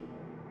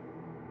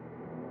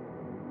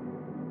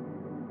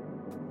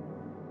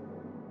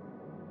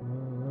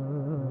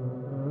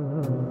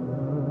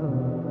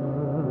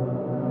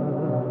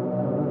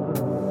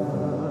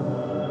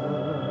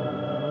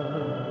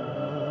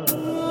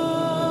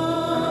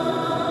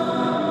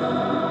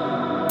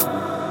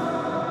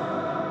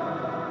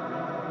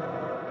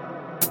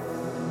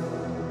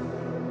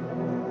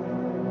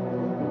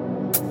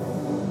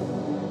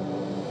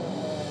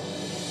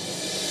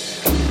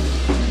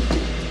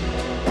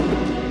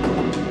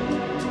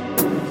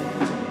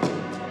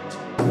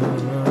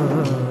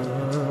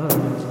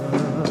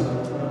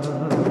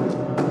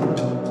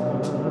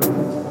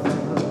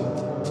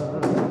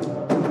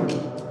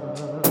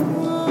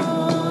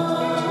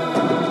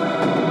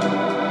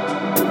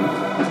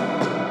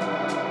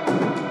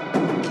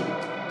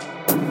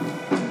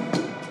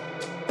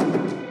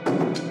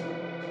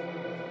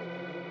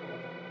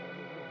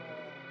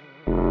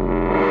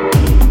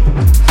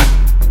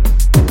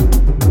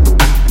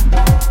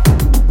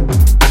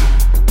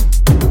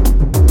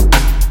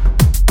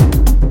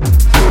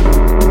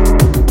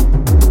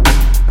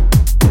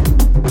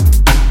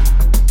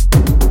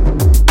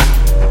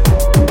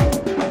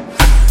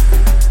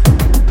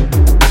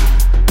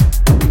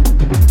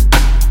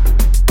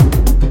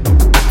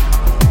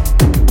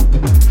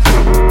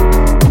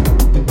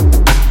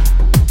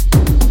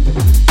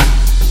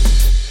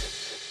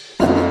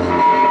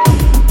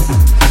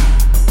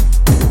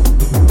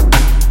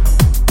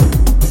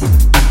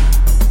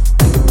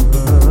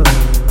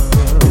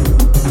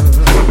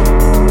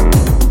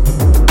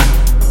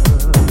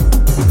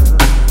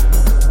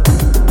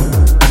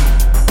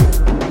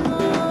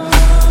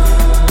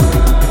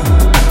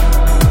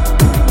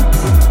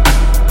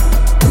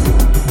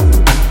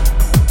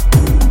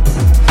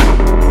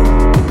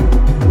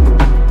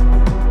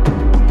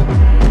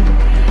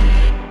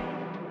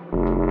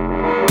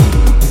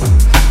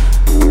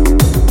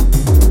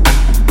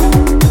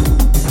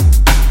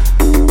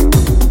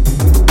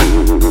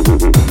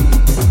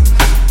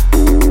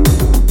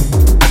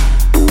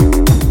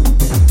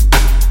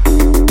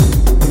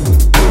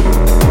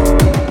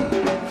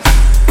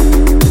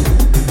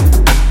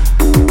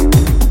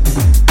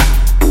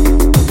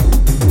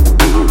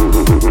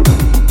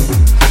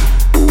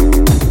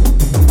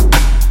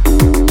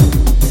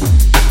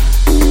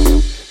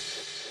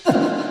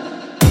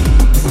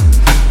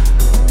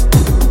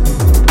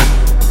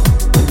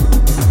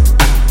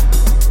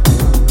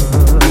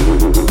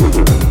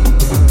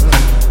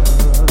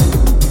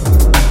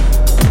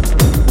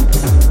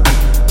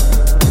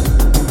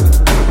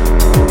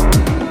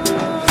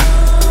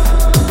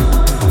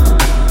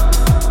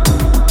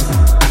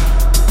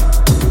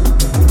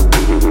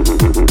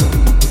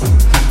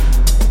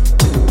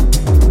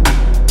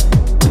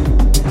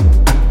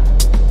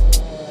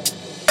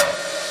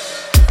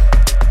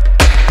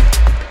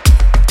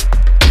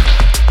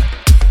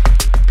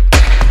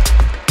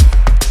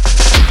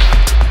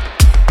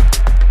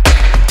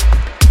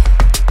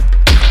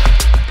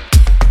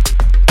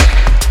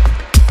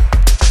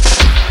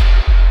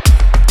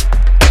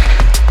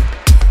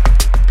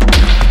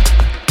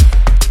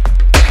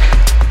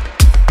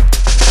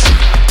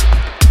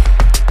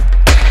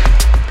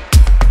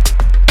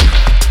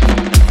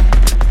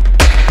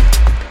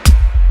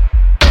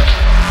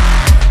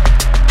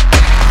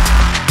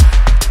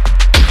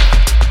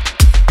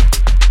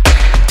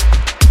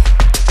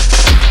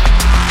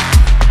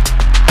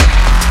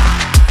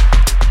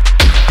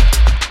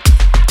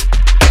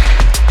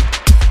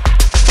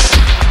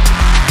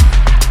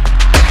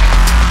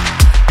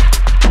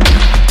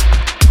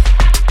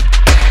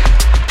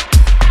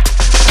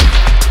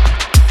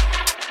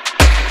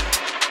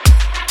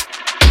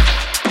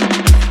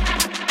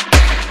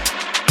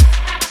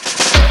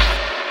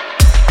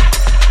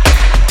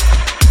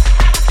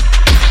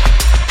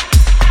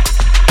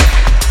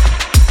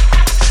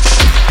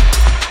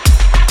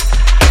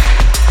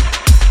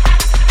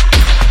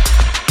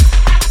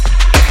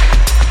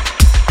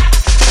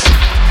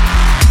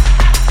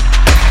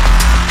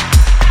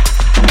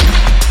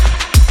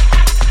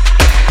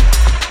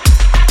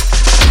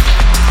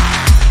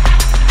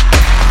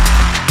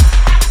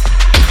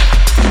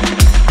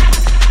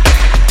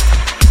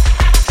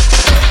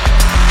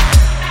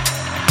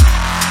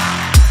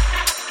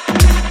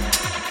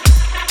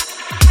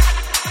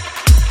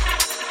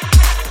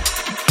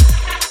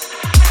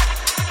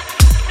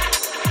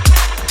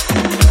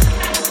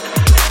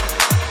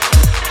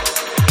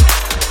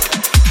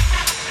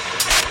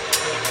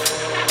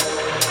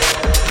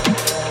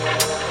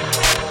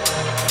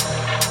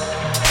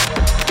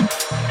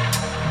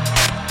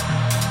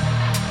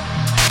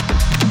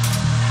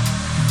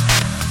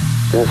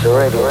That's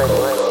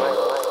already.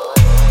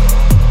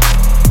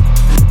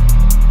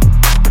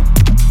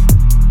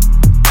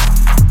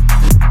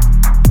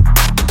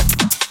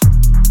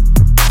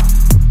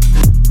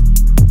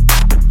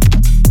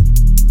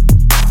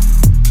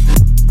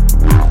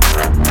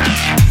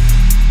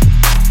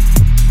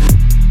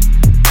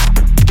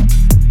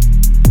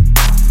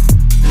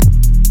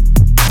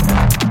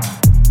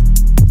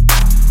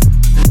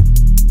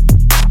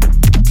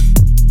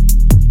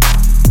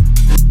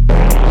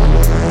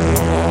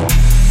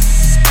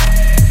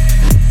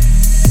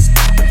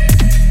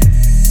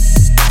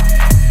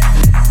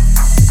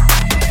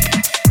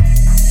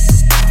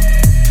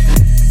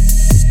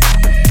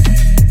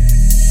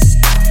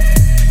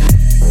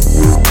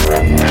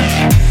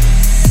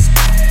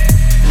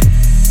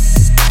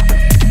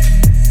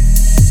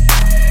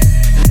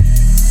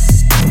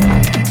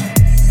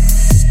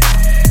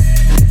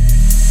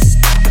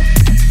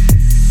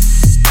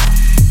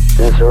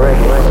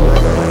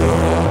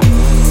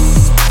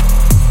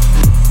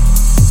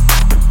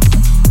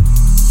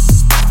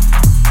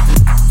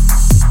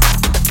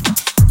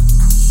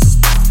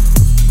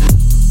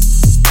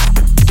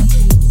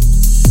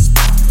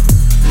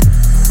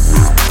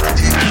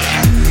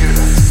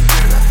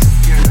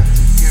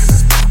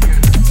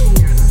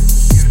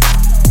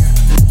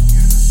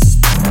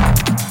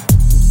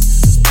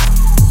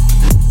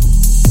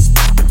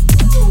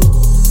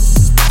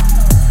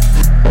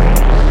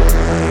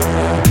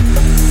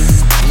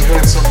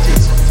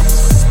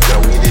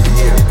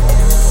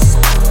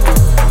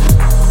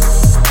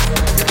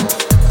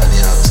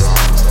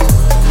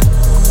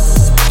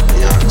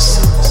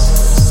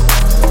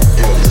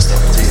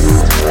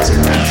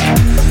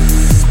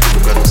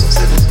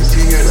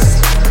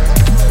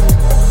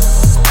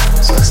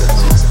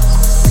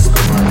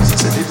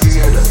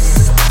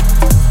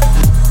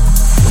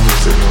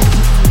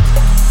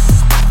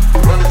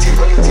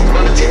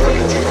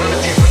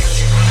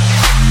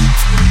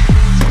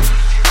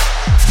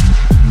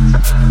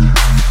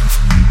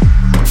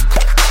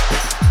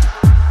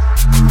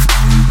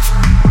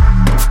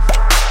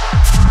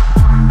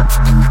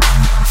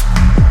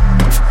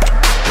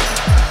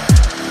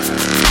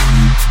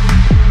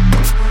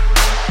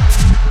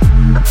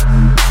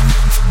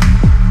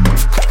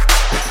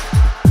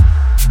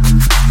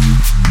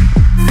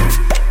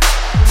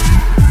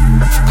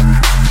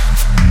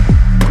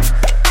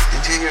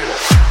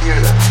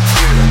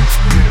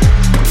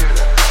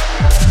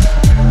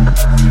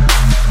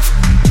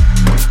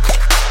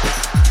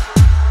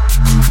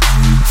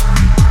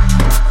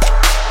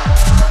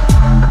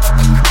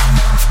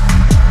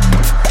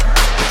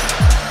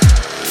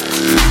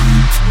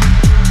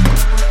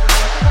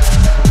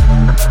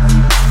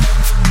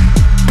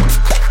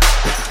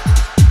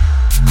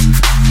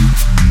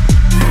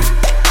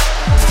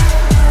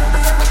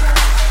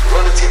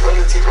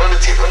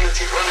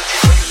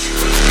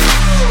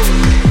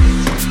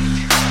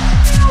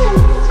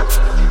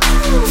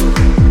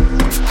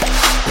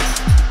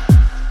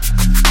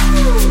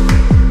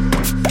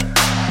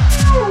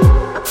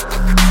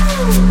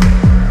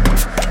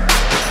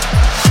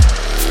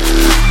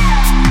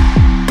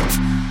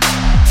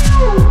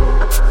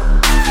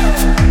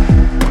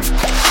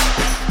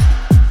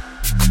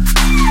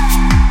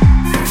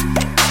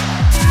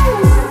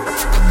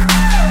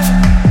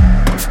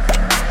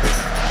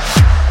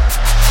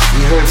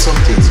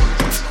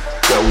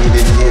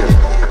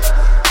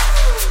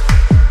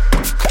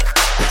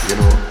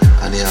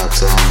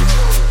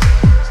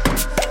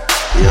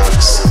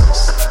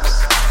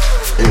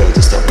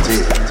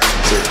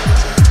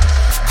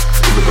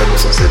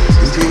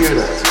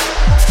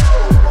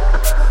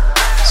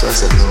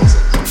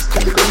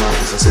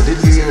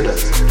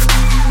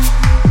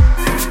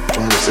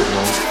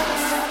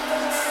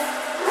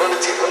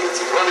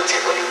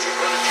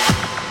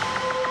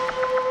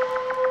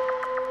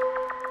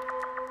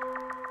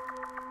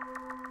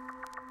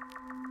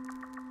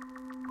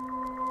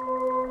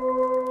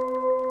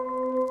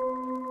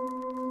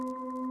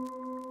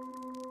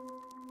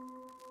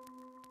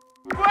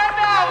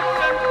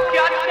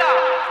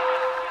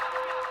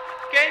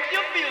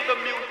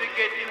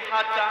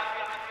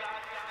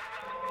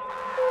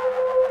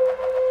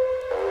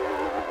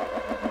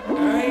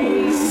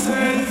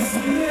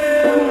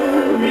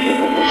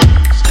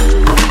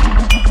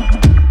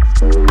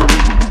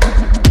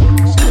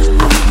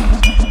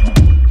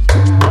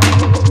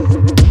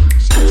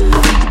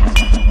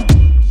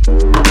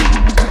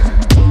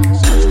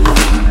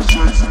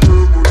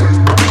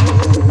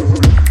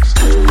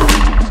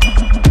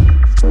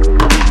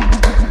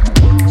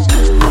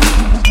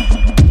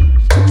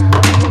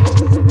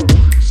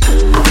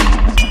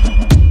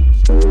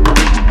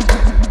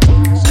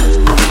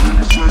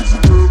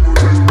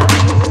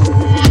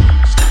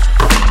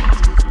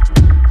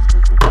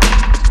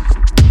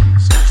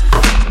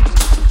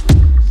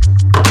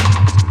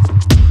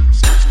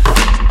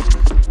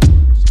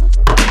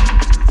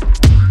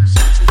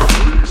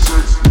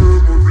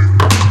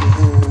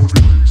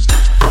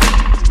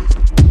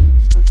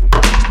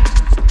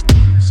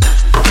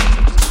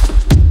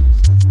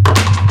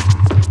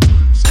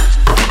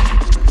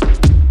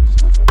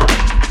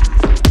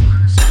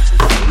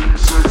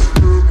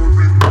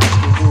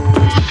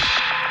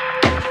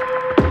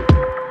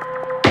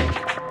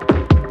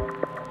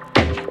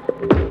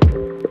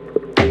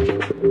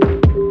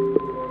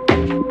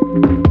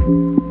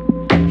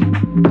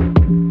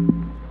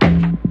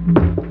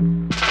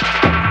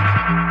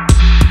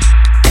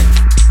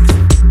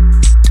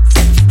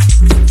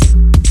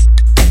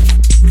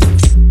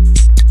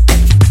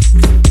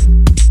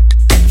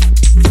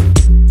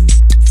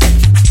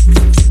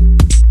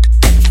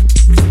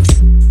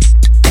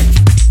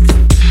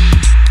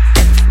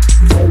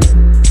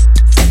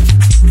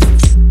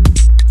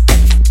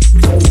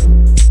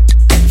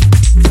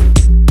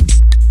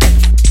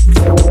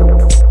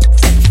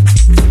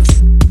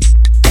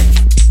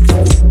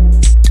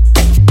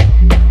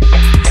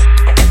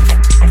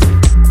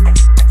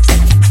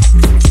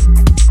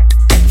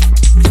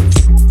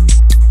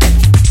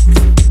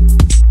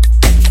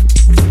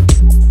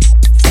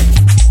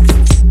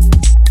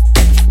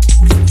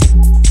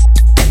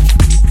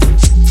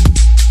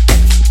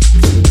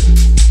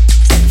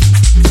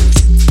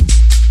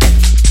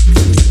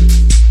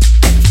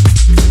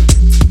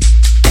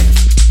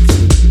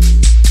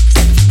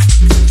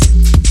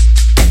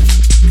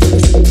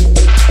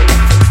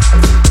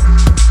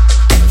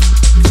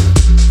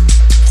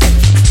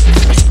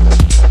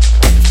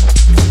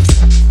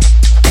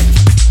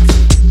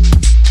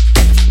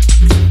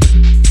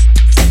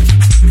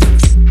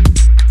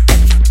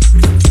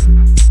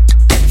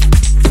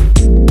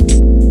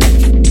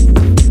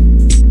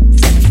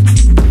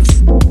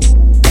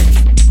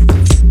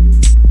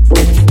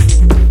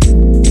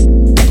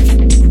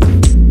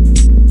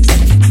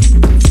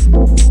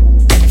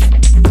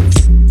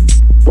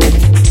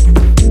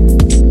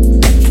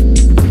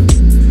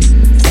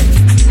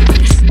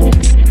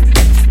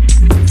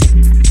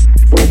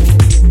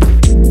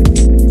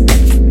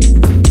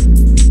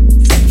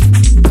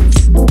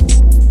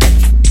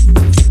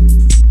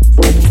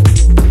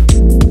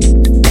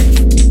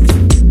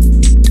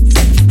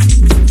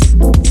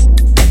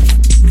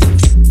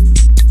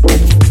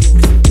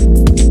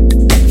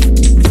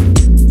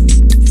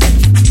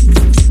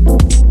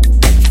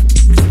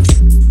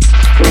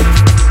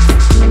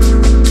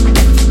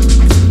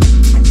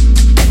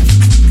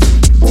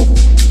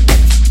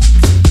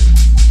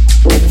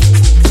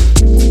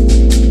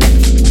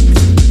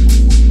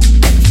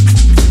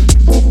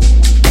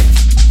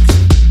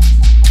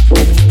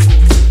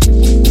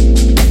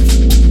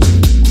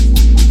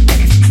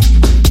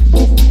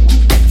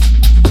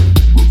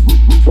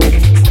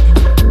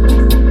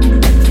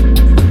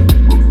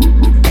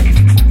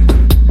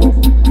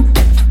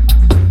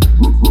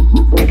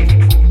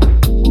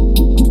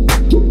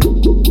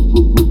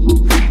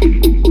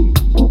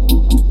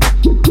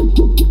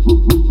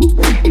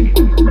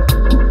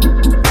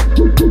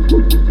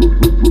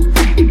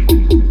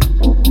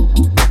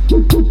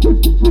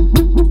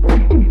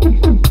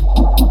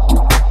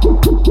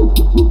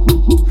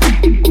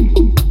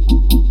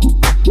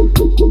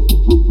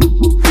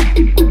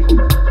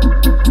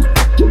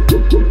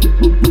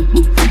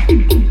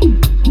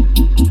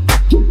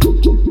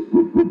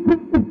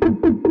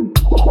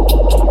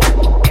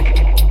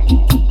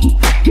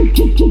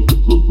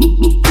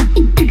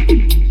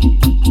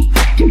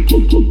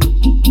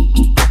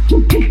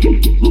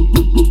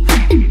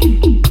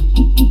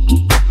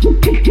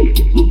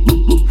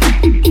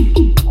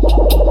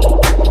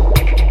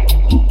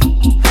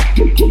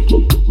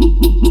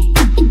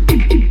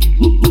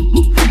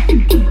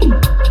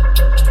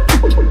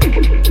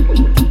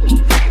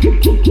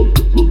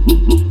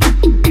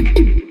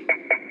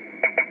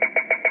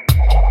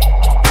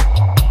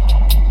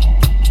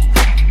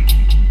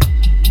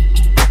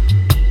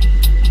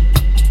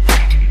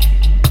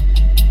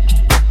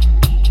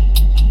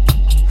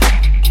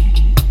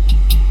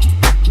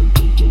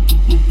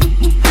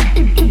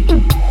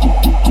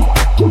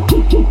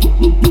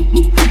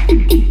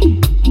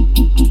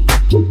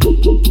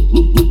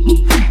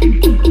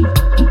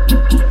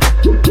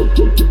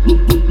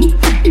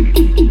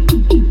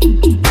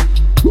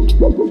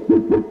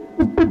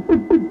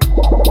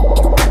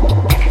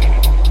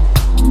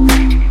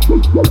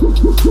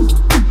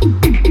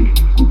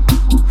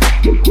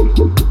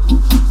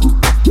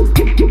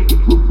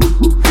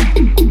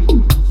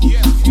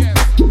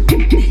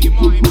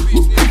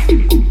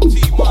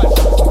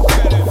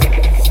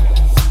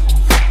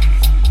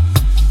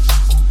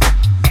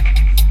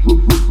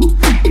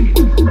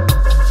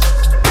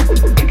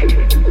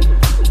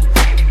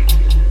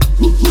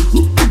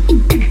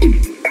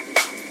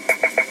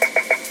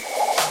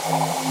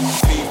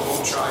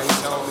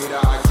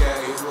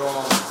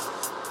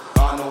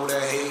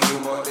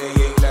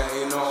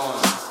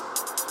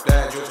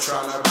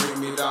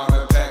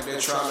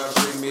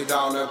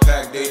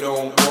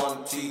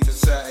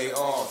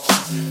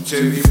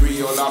 To be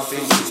real, I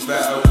think it's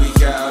better we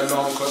get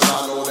along, cause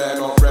I know they're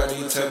not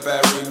ready to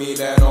bury me,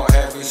 they're not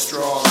heavy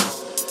strong.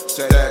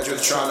 So they're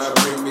just trying to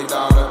bring me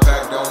down the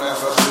peg, they'll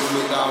never bring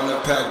me down the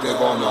peg, they're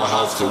gonna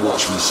have to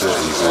watch me say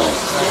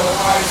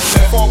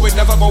it. Forward,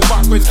 never go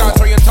backwards, can't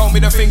try and tell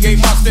me the thing ain't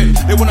mustard.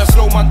 They wanna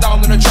slow man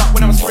down on the track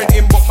when I'm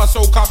sprinting, but my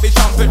soul can't be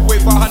tampered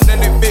with. I handle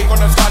it big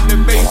on a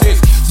standing basis.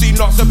 Seen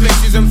lots of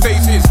places and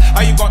faces.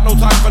 I ain't got no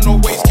time for no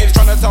waste kids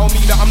trying to tell me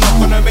that I'm not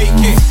gonna make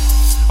it.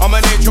 I'm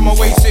an edge on my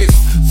oasis.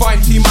 Find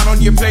T-Man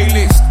on your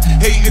playlist.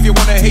 Hate if you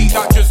wanna hate,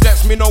 that just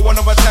lets me know 1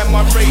 over 10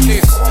 man rate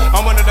this.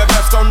 I'm one of the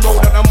best on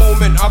road at the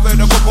moment. I've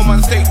heard a couple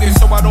man state this,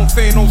 so I don't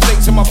fear no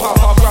snakes in my path.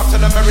 I'll grab to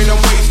the Merry and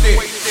waste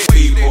it.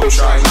 People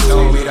try and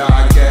tell me that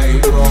I get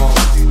it wrong.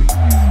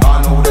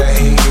 I know they're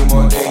hating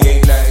but they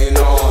ain't letting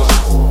on.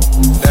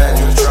 They're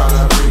just trying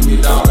to bring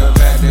me down the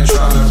peg. They're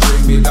trying to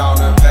bring me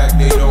down the peg.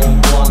 They don't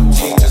want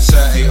me to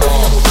set it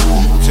off.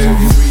 To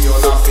be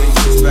real, I think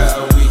it's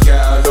better we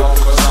get along,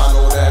 cause I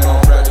know they're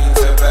not ready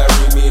to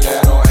bury me,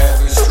 they're not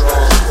heavy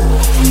strong.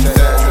 They're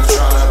just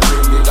trying to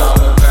bring me down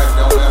the peg,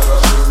 they'll never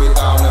bring me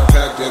down the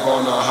peg, they're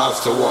gonna have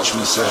to watch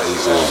me say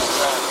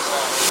it.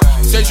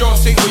 Said you're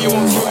sick but you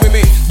won't swim with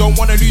me. Don't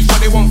wanna lose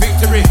but they want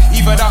victory.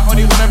 Either that or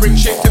they wanna bring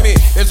shit to me.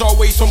 There's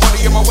always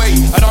somebody in my way,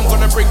 and I'm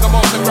gonna bring them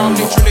off the ground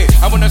literally.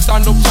 I wanna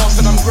stand up fast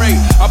and I'm great.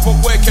 I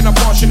put work in a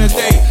portion a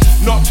day.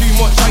 Not too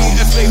much, I ain't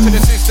a slave to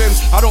the system.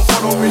 I don't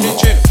follow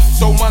religion,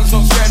 so man's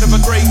not scared of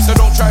a grave. So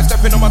don't try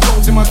stepping on my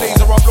toes in my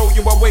days, or I'll blow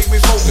you away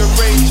with vulgar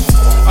rage.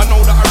 I know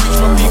that I reach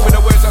my peak with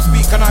the words I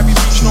speak, and I be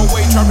reaching no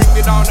way. Try bring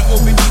me down and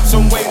it'll be deep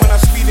some way. When I'm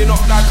speeding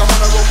up like I'm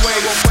on a runway.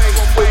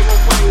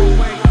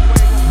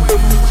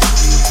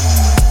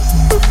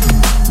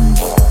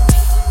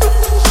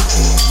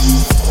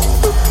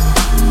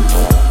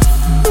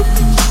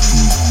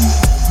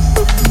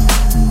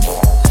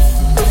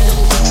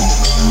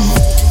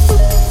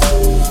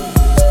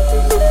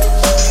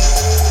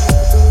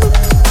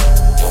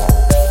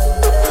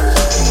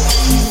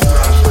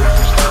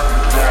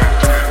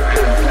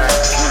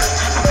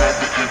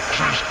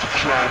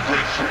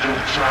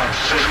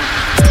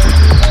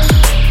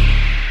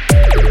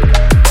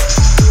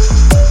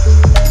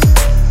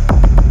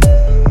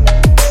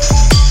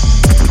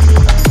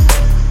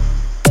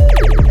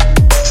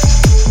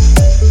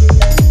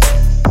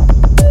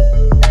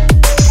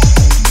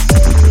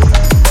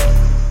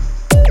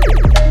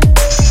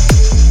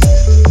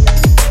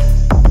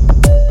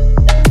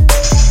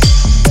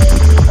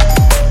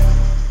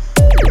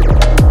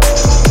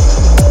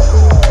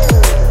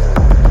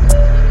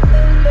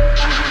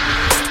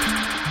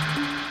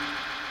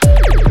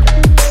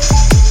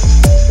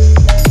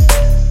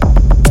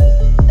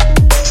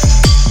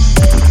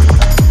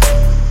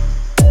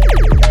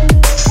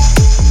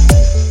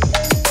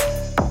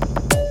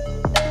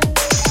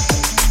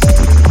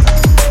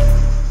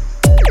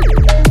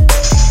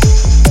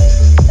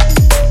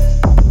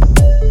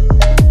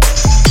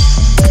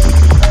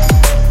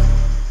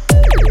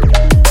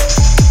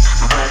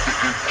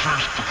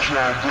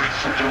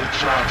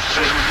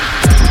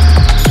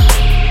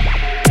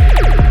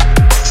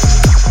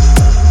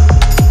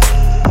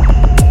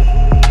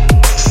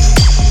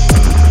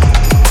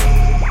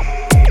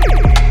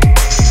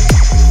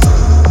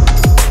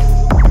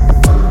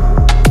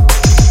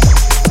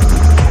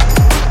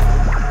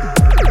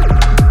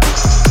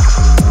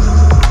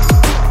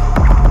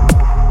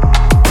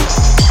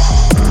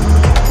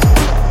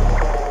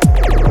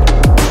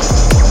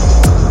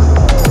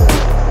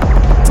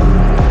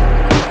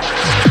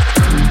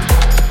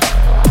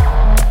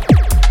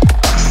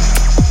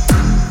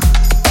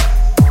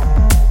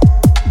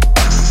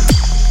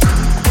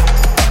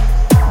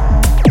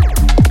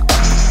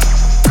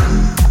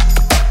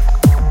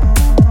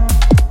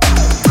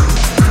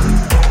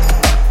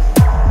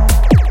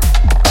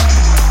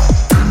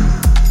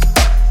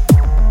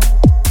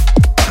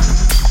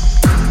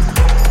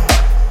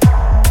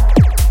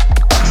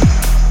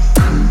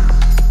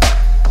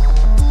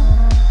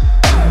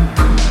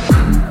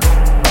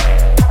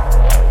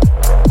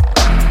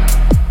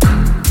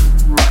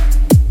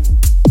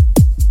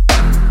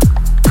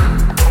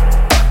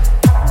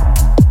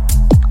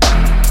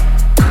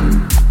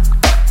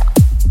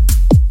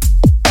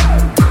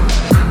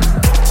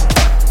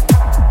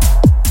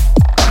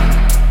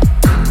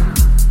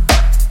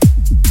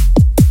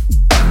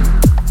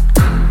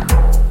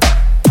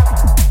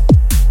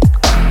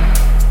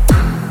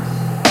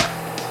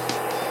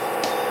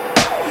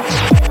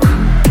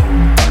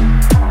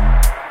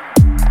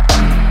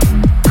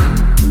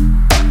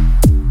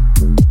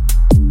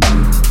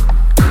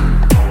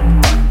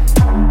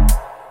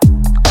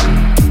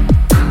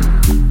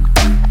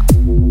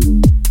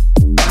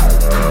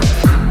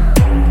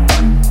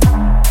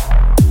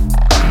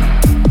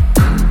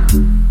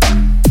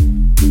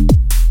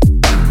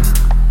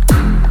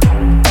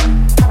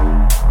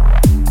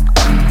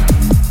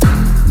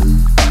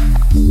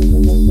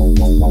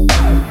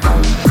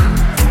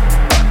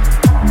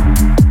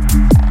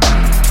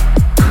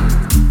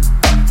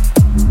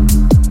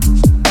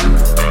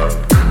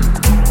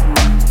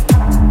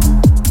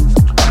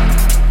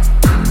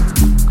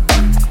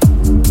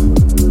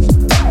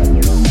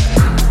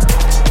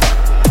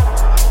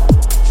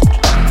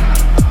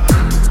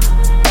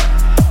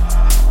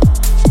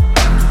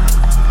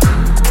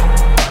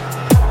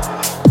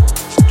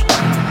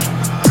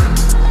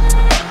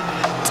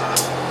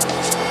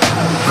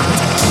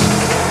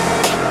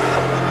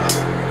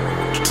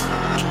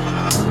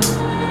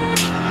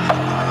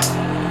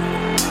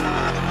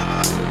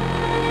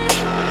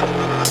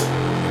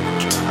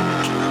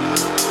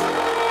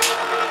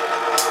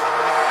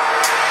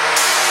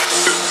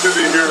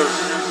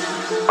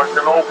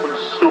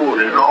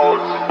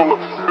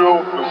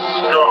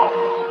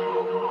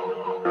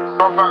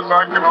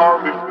 I can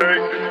hardly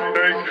take it.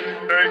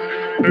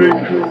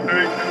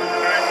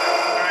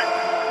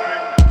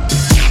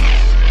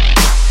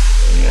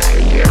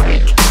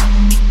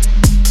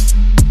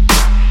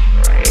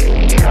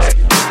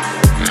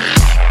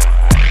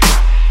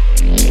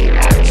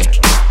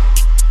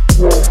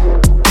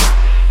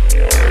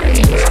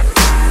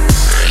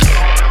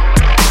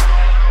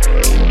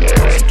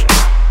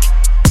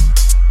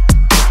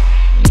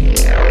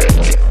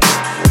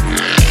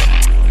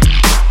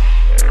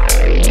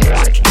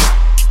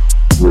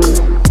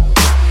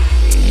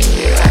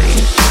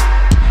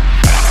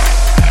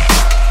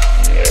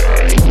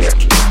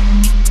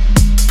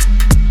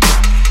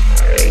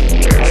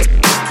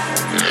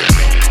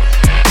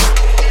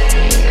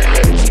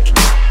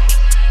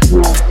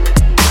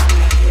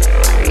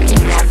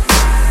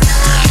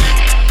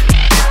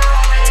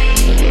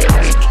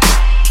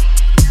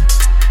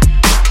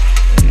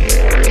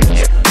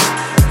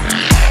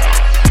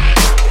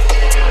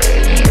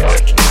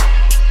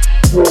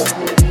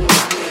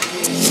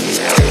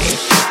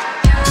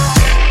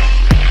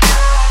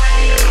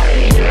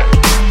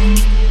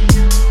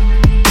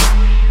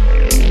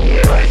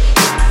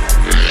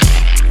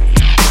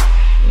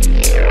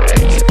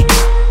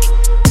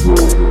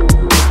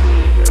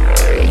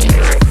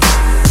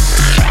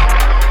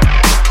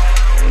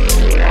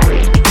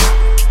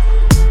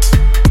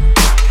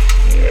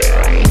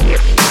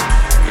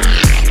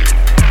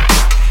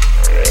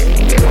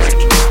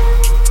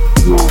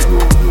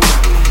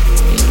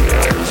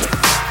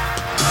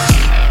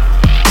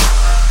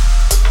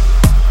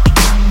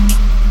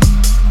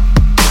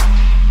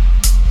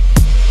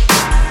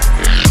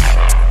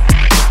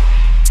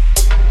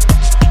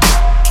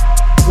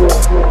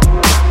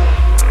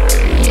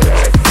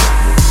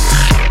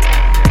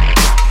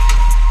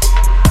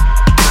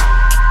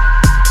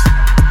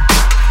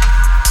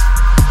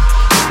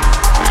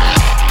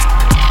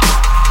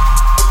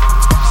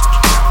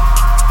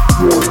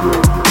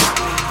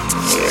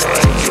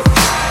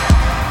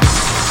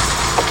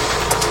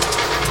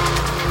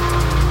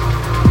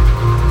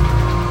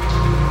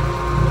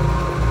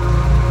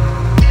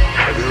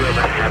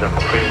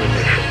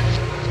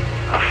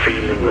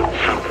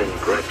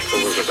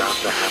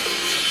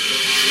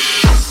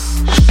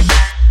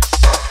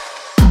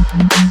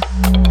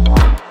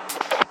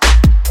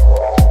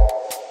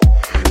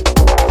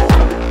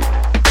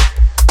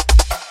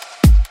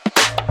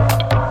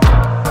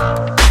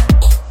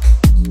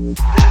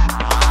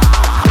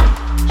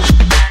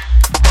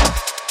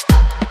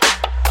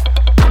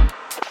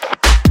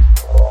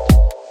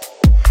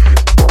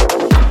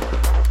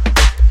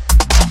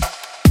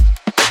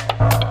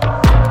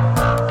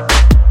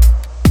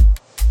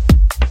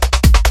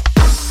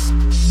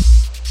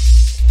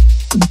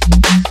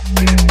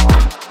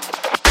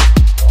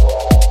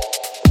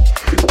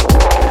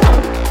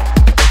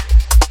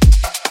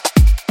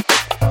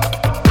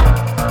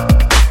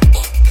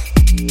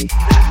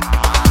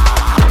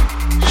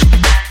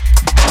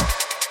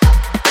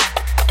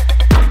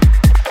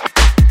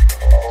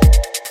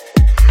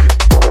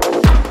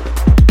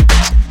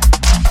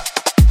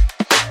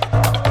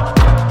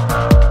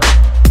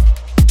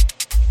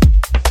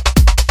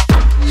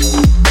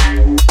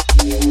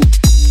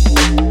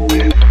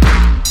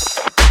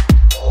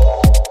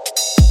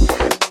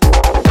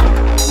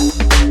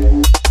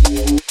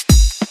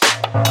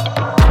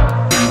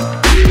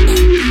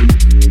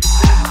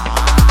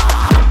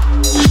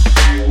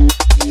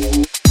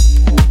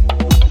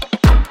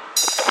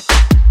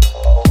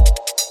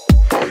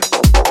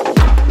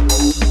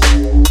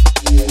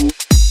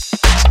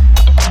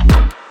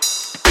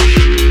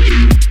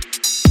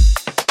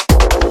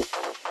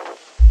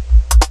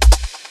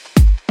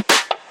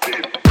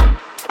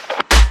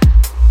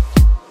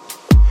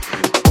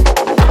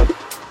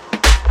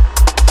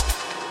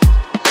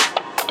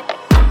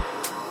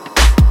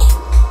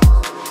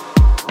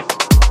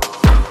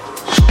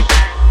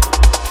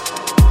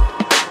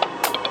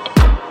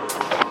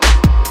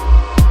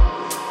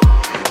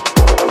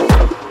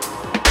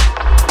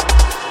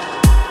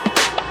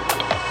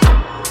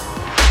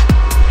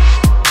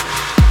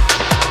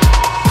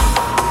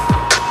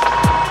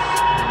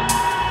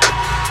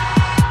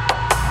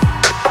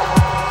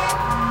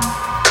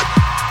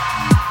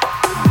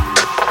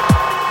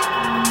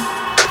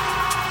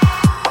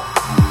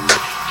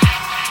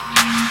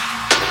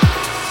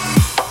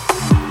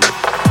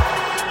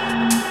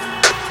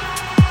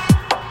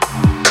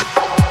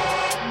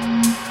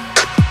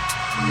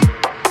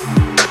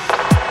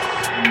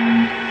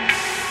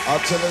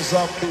 Tell us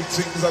some big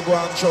things I go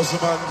and trust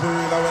them and be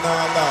real and we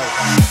not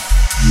lie.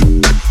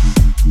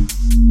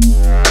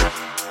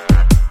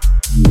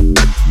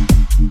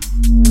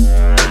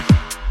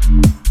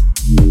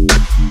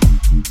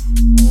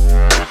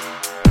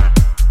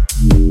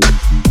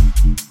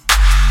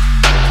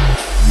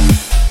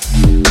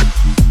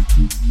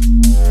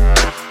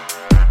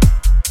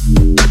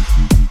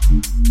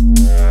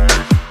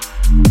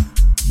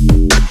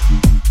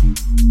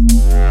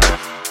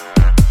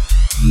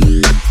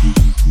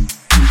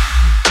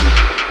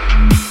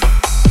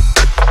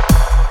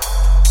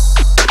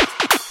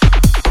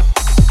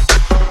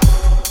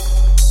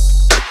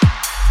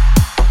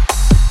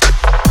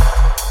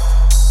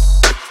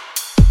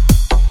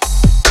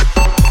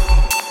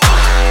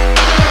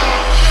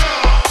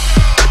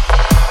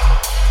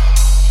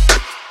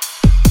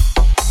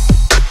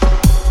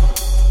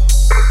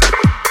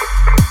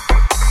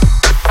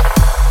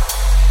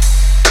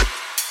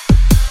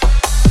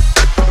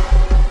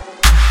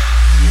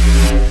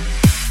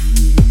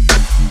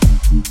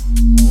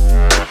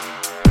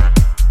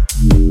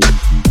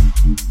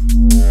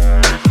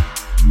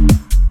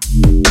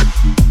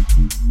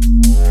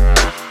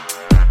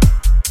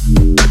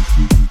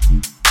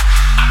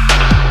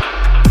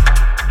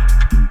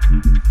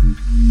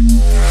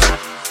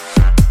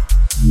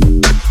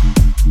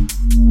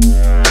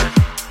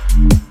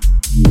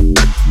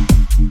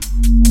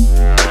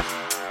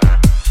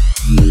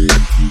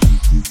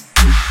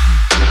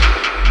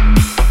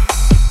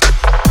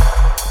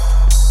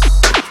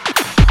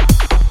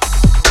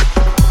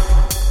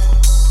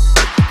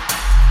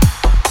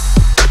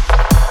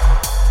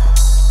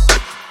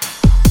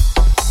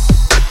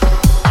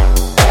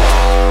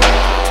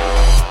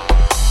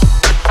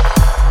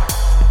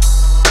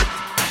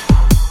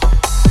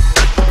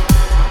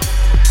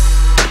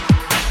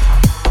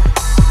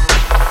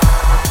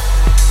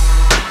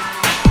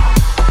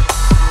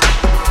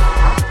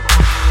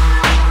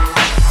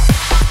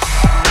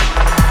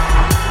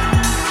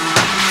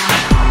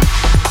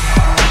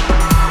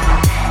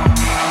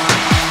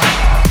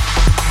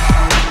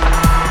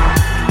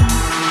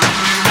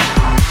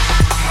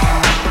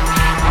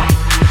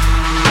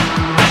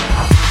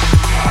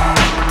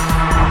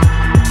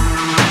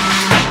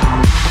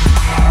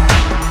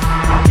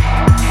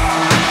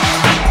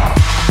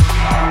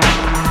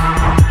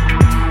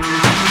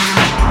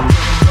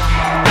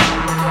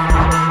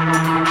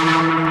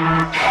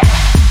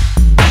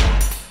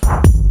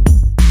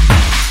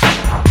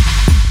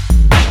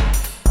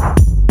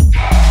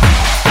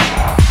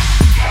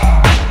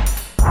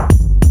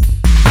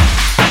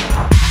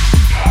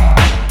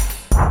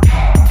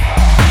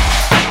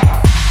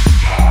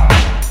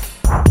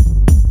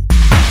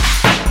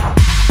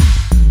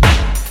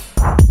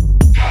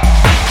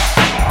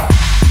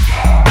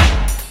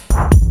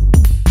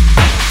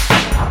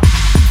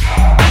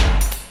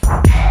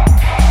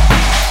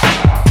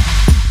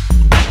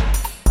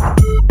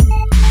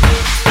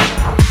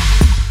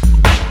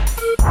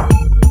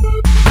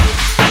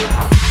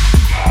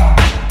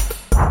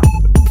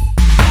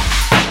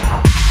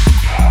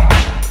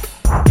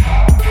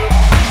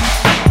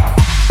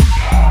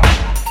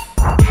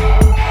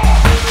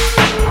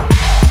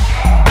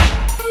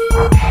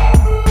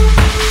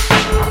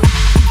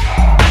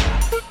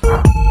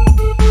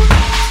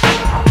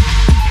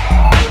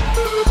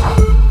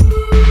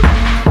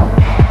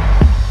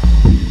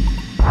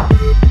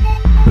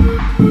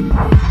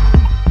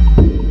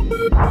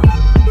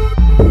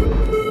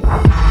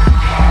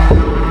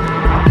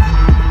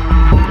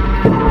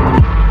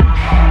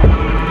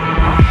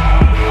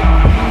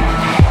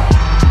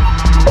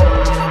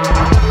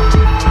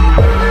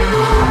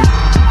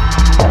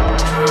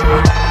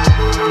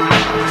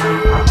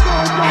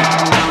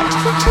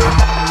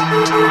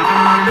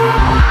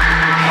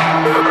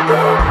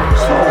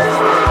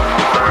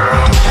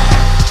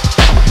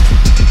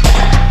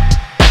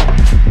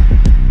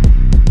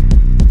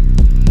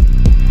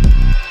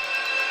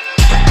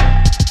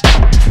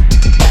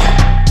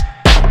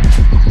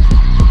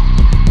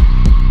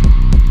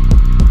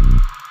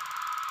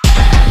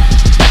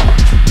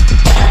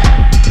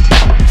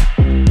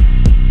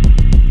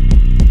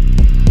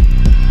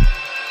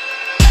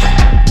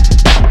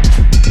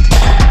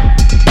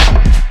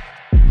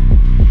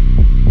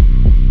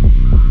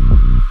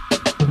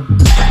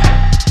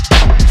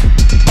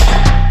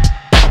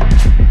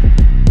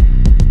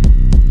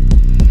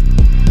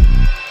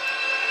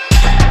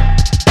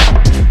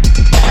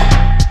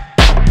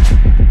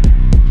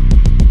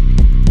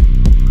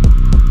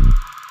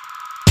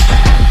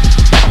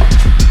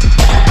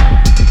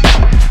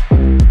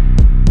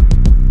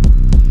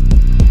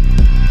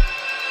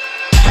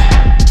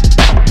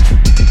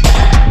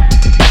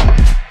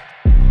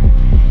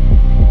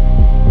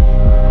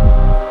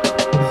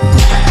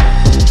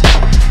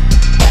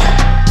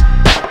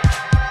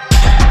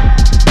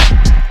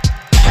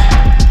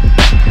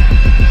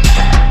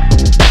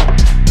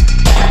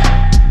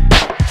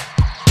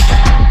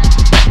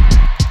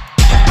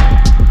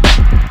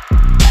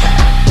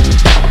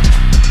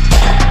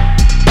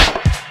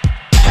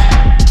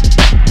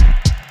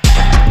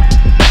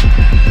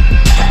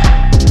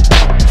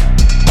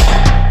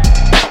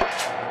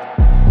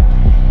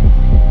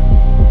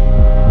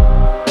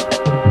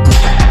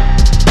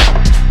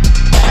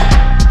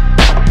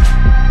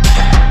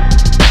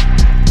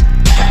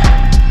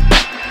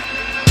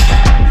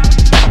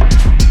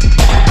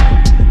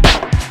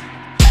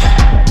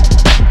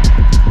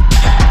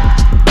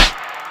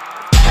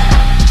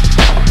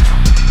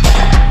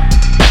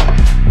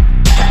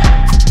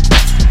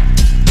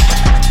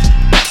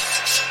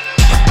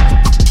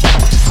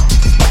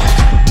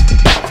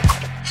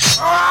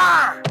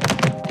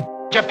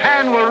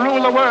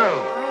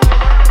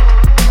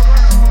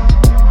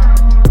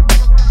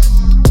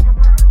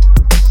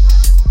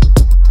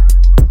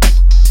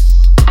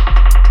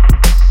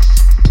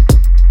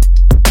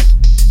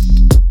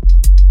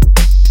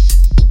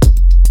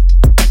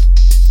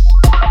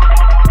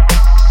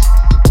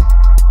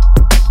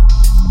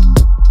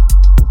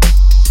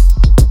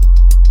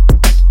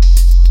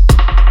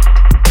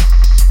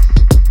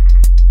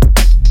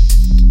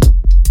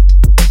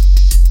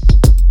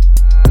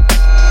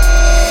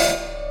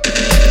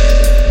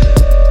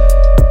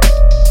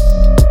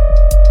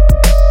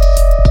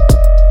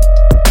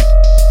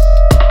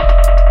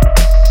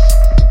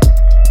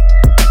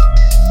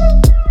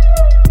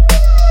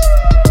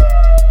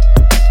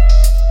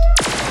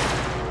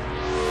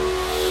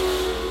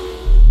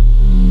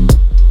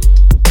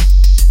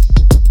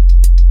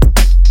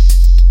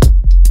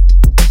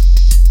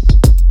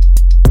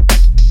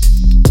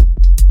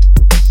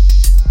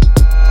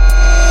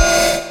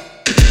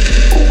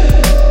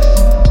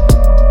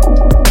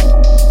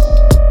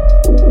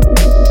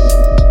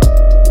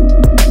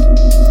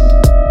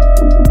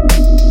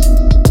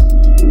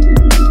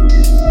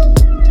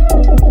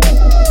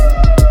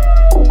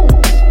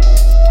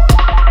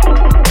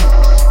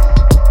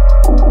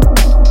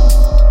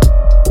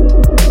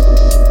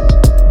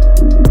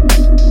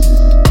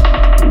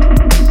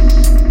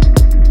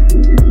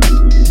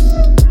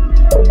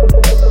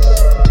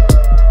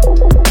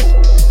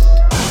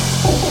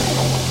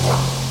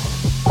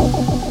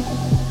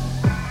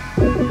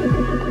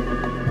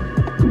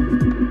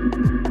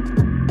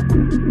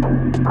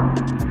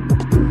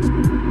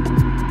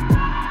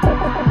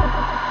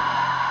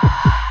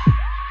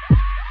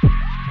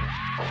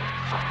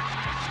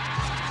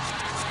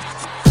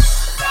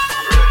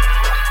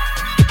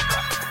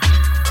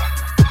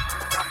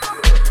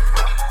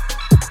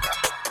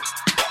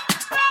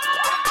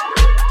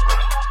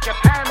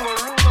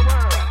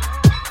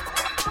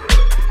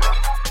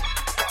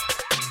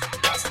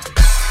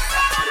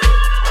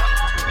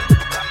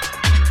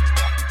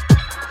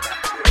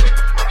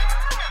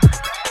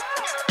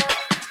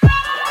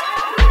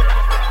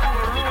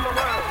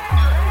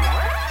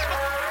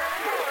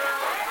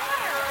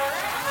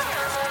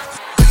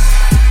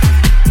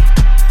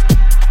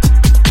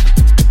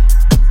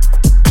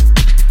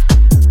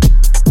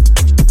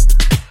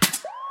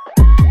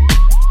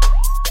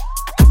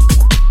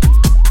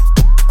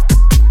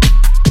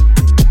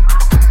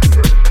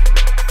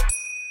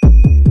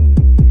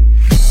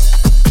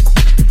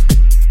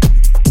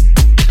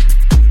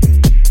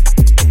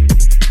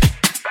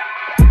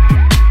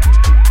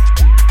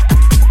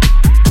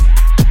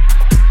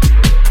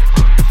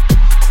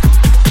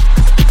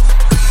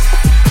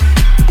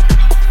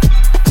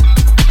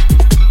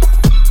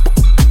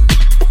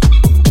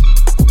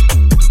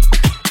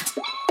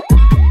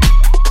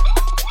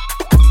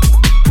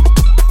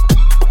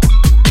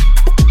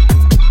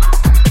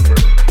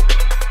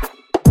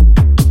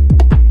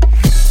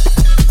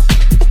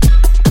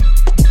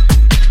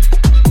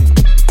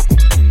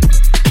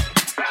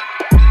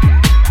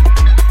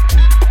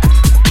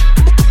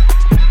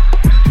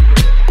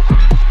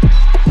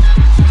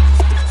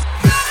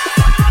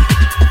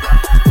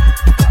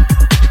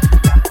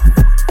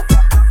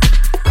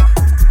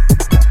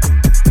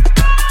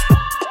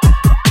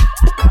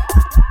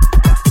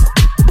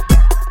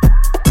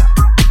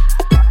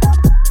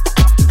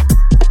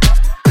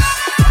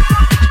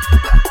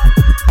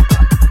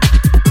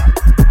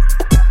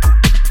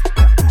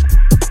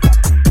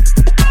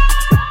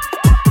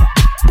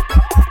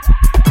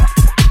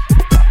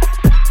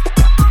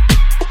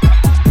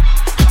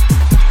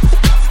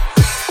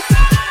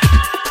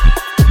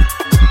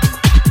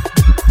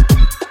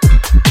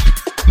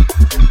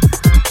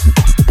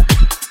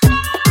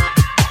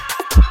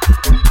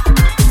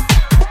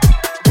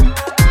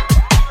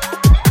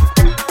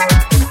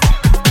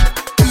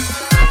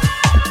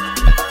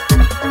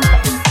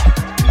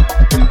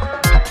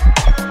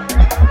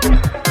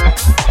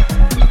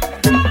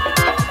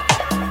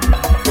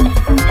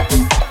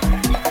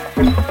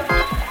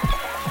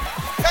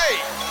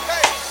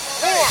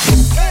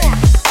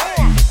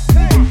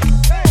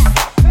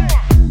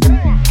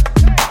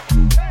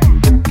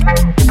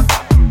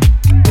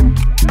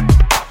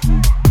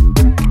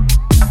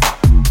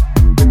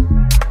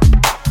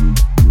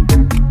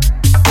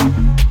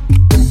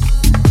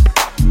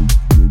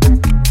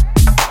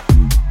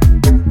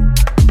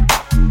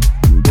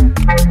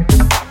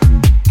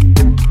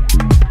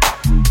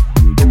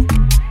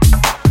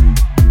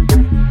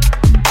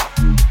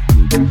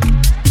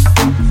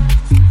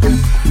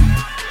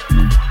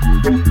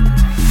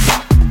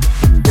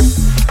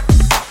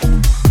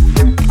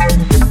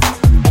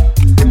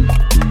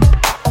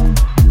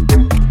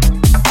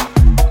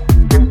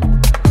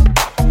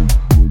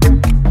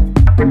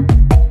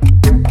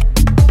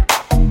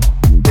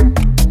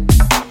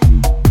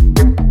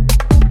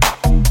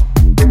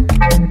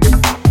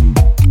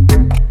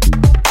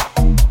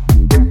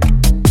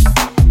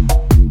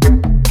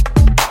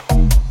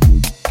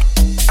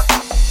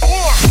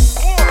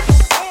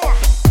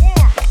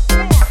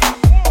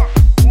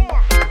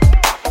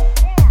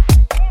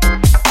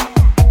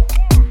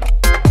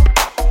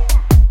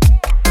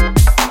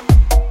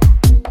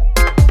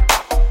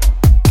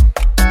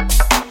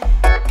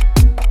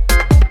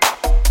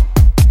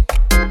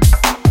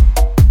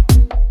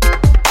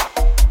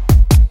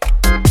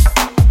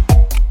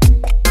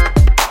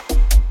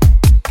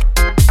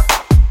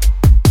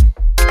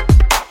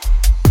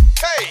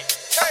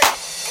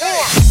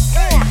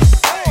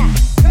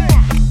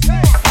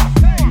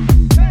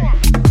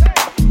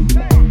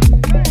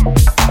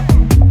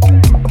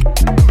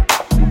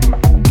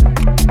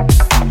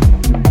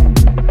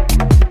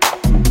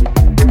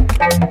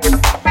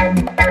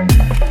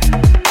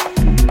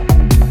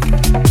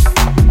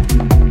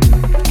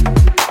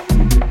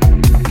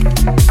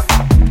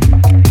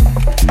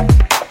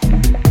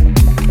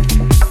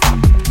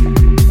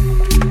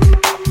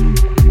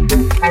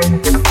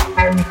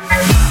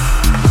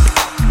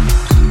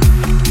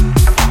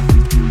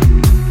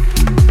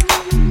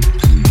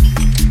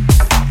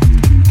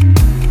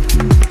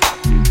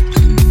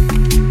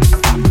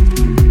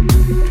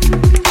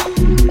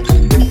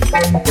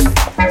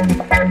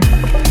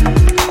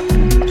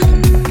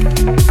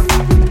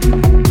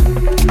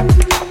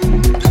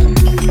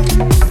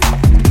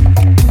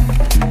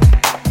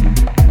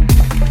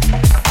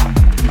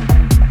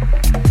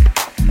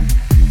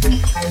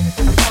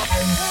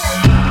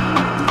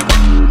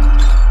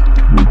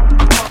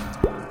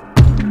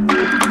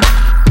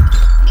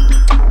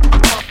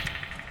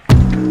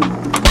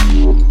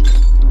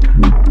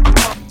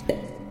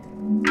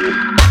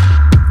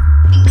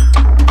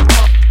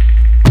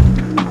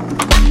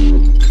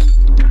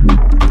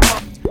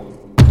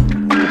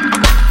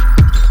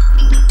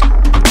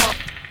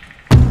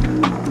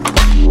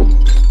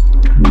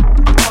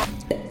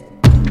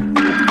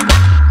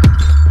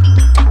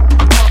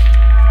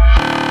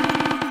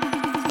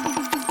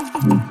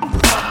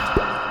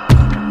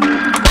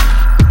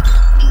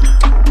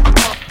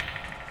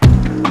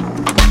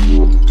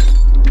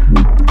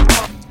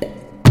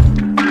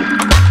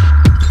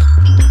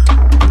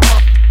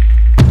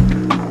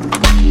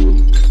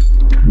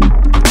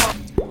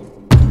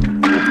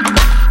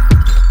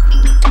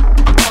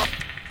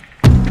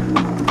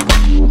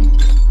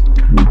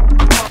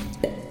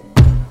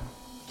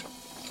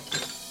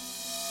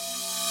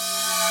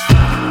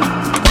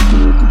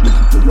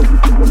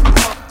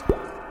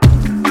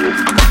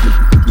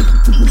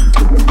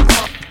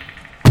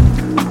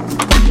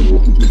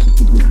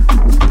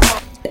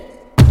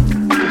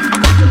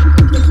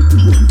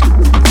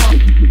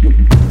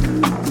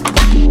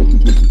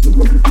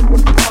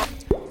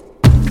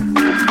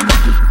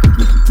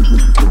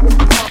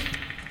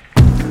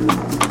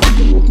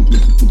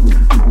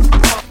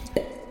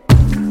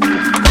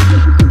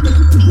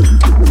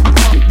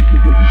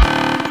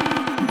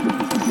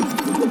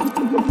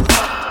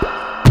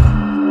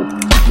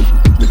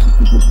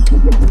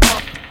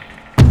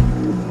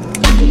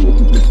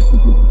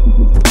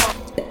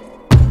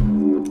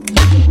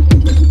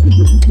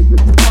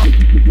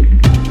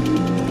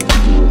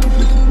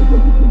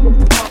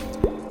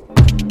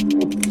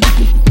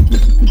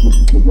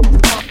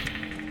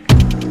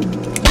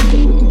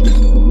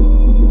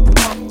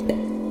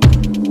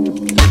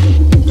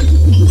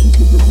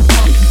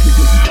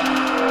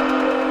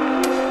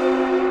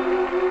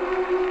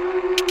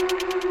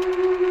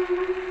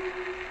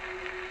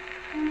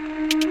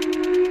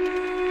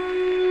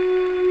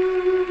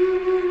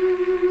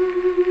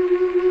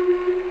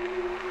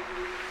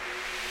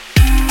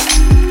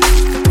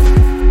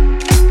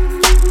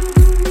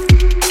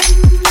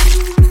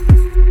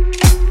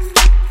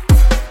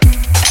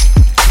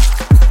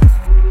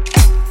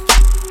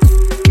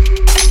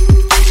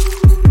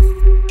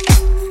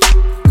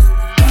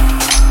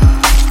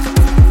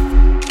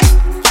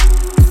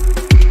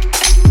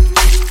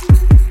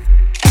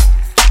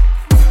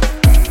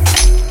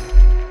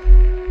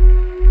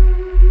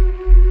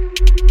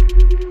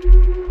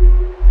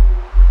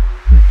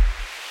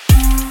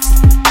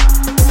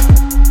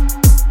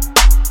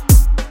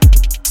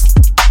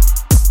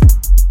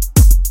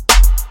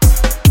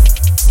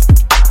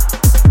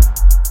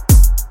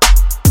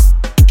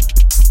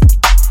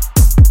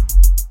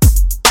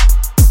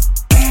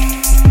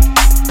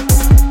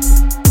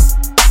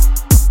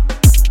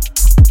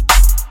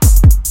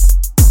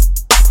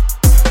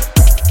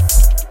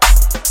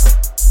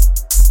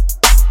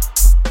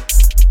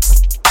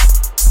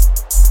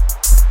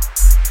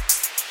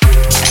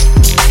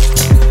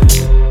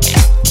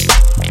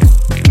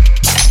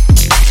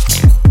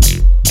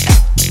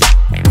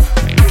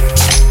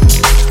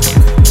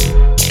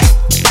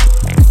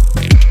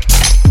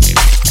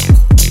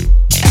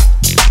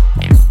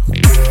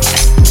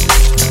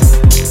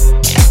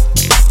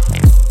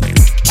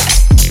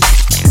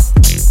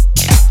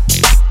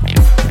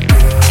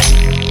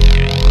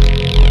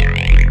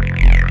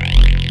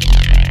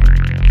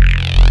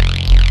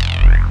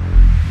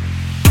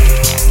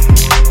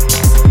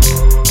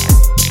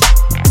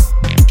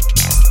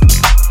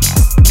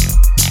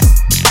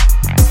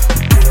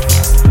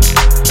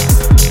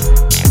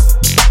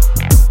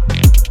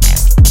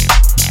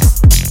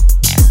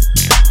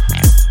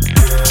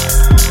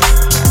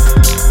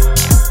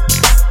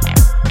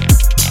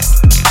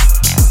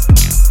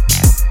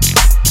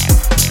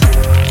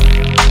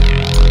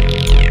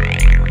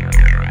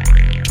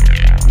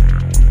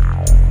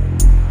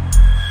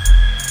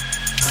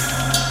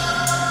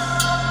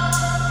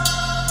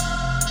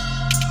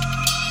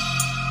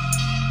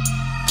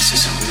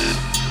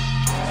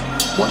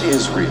 What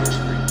is real?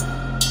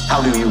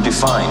 How do you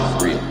define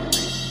real?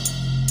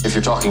 If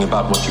you're talking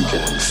about what you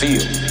can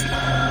feel,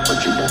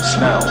 what you can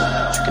smell,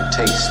 what you can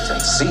taste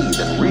and see,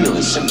 then real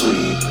is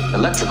simply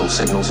electrical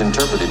signals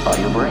interpreted by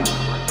your brain.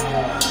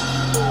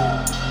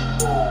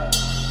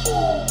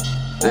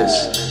 This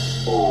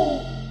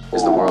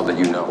is the world that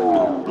you know.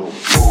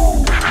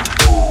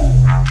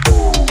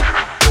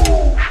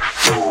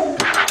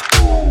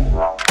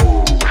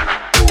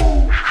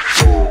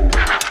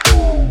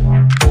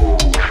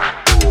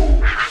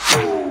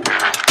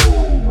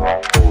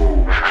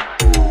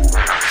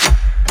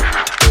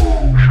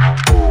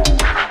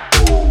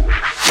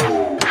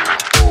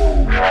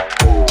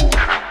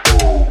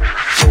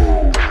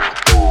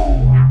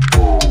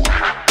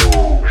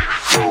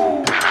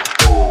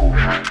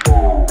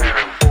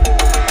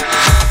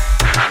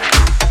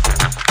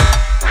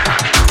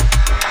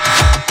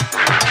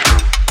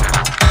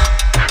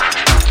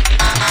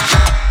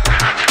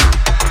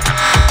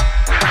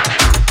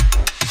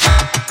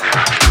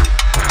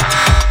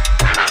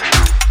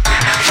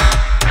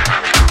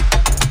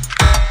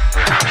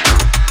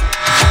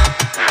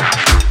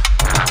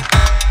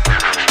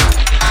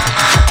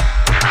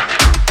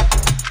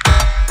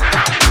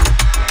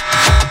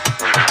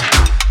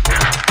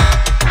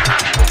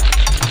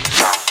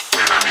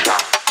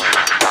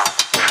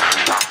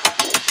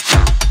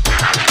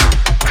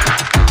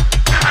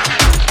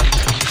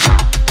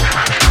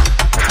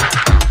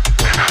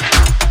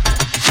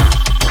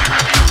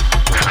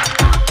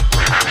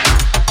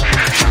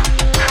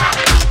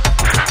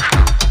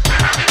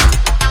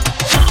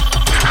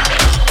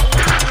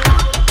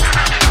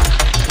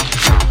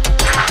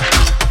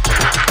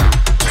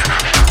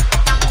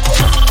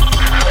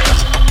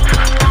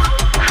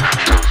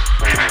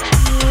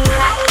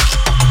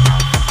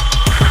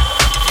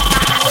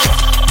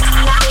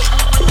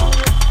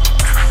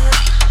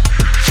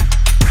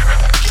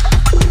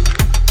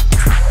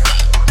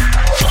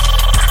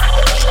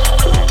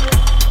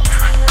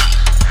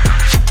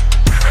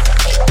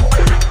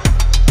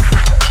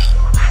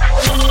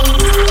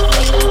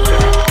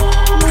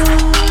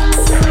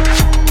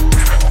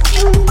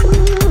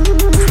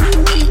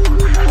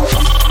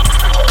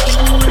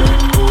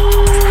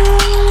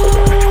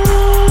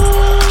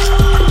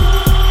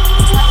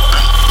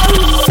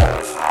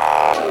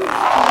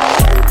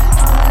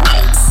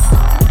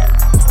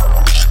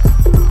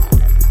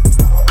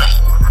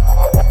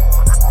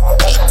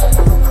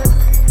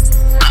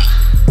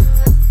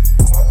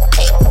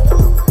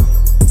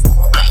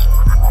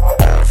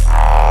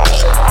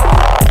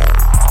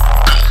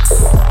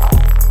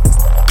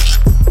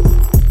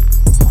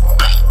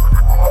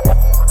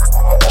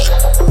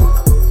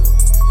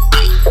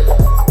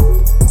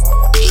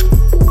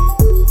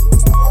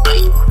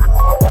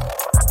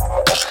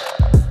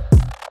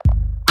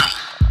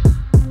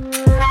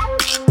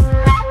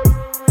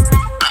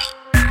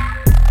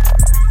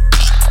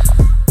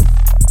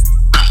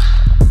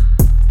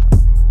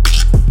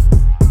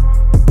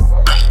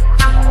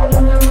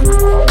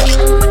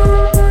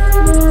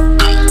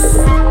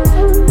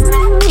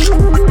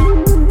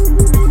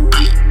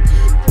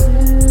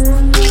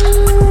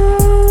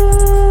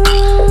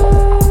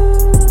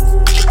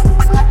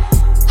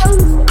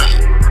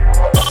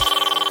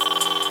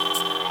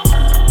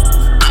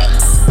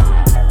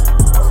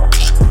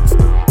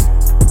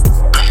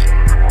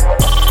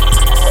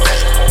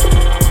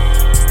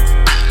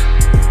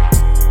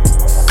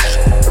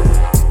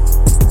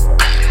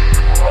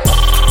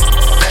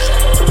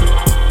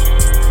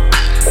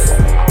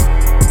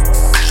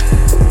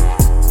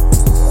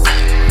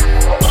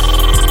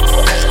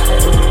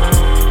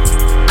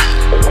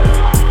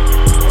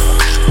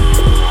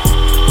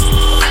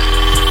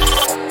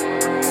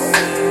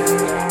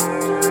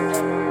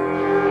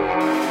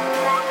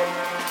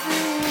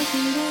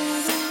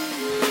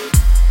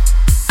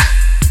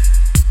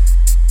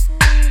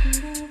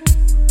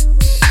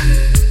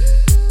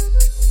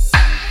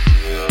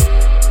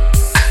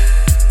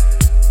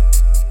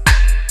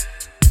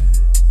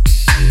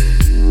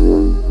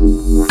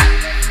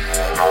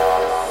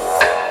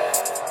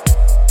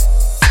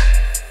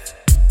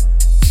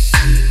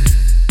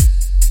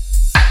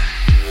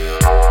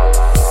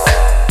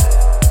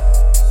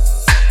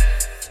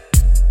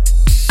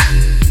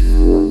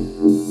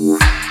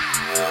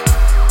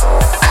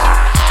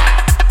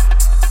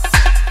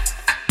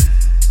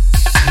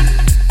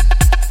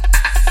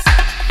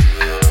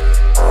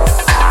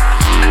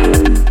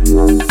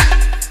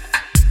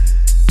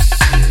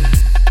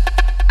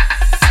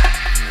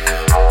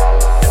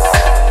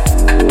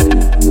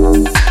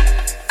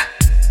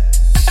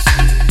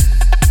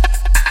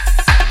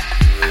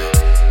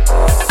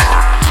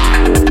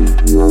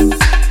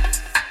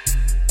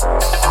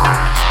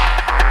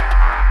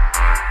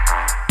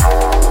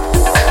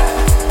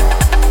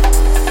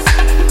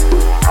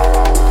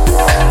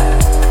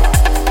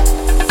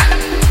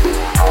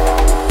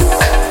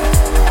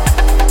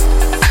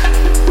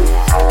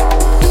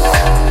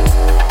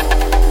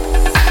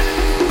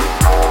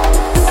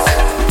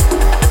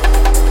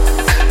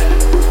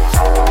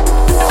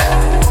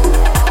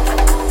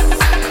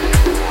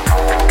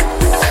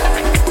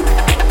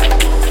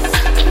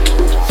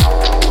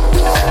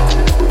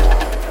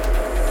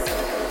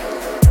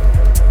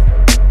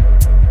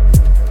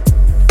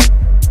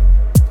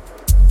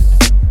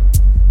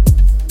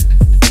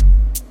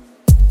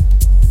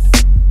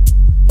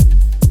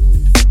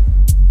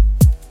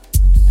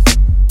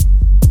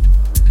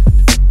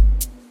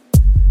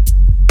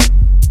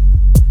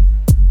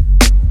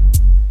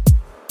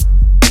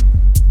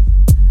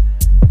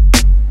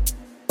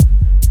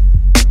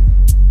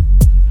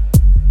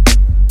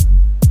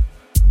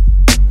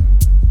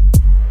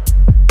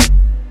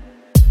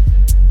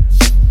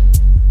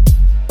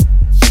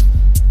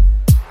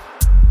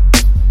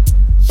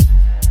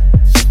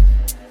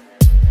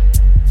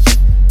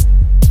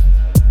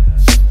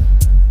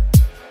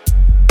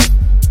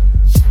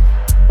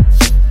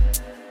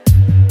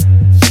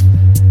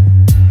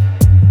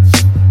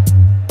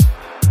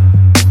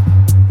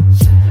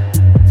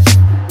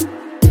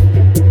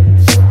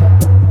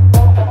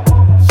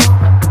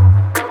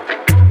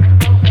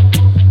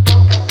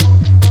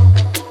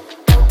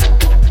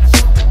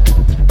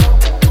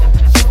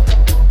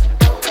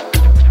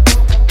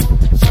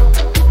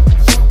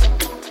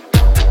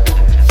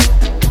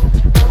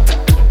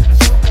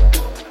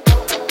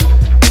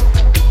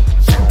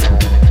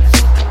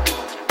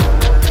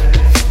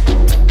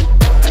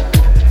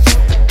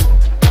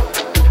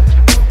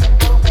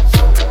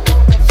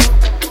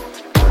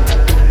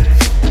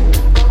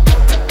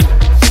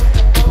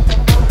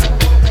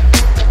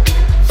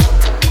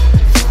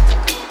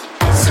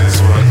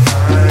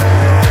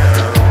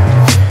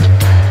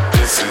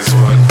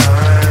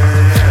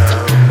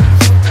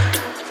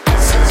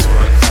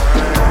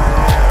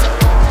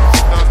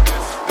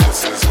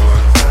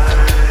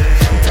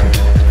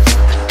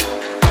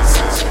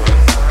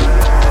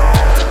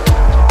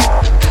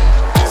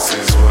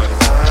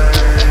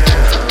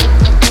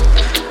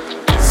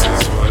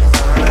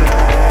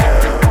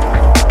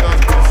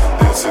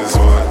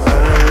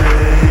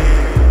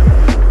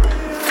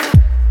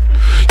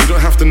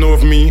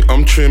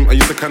 trim. I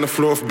used to kind of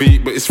flow off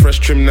beat, but it's fresh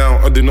trim now.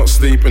 I do not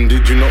sleep, and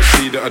did you not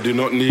see that I do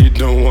not need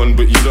no one,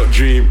 but you not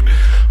dream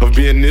of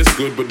being this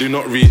good, but do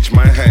not reach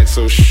my height.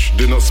 So shh,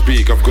 do not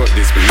speak. I've got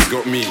this, but he's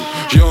got me.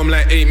 Yo, I'm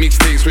like 8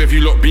 mixtapes. Where have you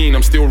lot been?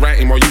 I'm still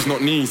writing while you's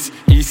not knees.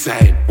 East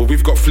side, well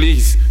we've got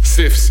fleas,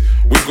 sifs,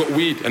 we've got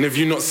weed, and have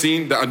you not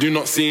seen that I do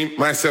not seem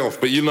myself,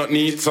 but you not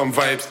need some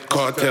vibes,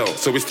 cartel.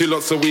 So it's still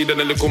lots of weed and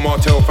a little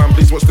martell. Fam,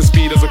 please watch the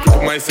speed as I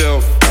cripple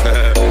myself.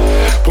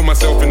 Put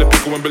myself in the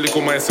pickle and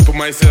bellicle myself of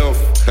myself.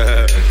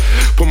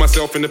 Put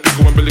myself in the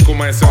pickle and bellicle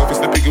myself. It's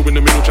the pickle in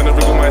the middle trying to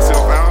wriggle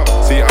myself out.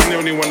 See, I'm the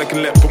only one that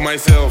can let put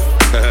myself.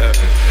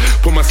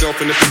 Put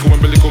myself in the pickle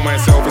and bellicle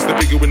myself. It's the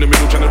pickle in the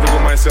middle trying to wriggle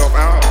myself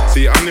out.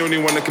 See, I'm the only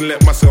one that can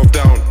let myself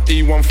down.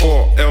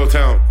 E14,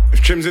 L-Town.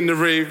 If Trim's in the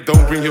rave,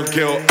 don't bring your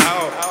girl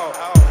out.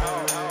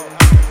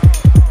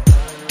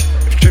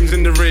 If Trim's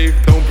in the rave,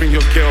 don't bring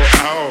your girl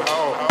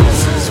out.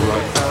 This is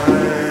what I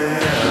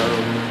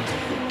am.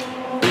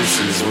 This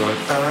is what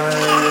I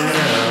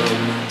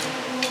am.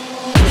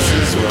 This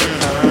is what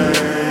I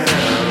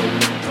am.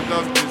 I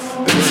love this.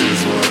 This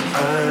is what I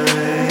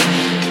am.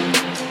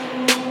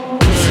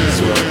 This is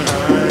what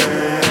I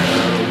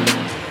am.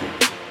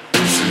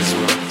 This is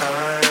what I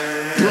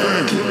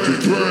am.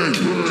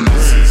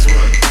 This is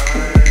what I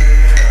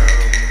am.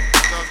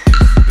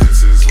 This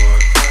is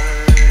what I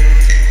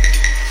am.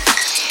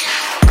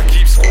 I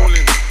keep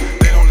schooling.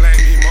 They don't like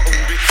me. My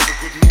own bitch for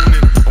good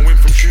morning. I went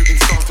from shooting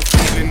stars to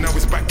fooling. Now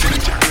it's back to the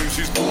jack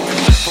who's balling.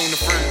 Phone a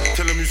friend,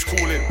 tell him who's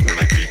calling. When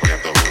I creep, I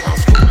have the whole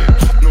house rolling.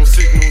 No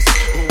signals,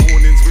 no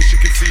warnings. Wish you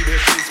could see their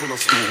face when I'm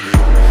storming.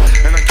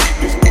 And I keep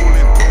loose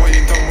balling. Bro, I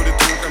ain't done with the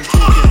talk, I'm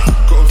talking.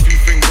 Got a few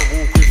things I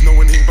walk with. No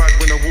one ain't bad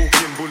when I walk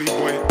in. Bully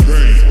boy.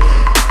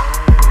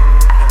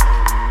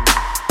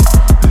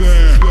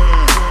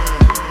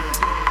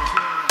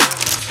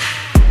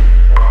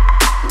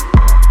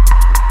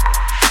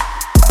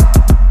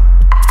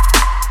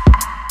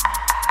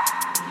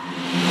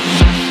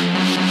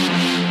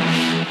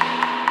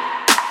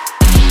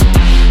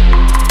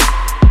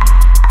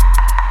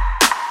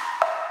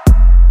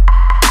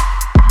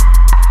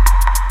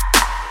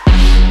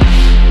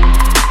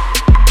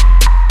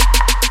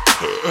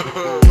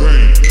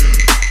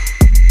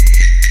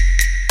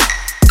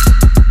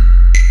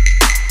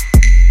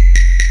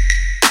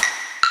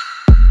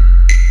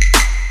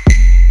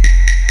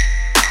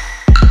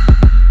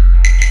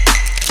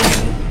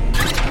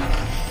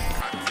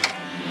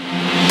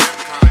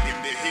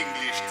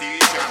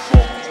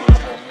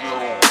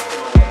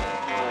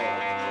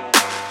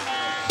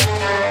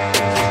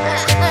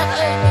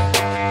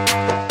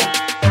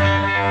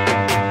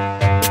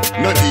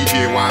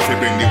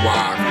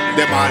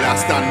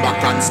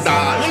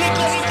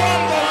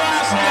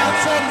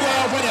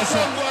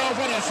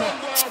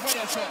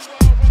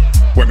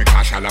 When me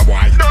cash all a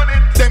boy,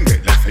 them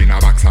get left in a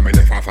box and me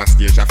left off a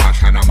stage a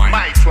fashion a mine.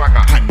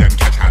 And them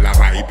catch all a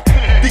vibe.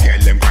 The girl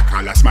them crack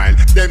all a smile.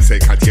 Them say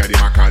Katia the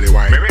Macaulay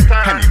wife.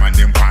 Honey man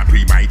them want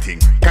pre-my thing.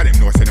 Cause them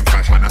know say them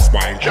fashion a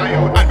spoil.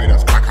 And me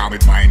just crack on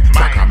with mine.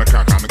 Crack on me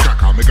crack on me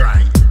crack on me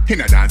grind.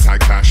 In a dance I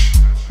clash.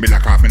 Me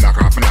lock off a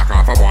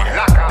boy.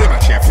 Them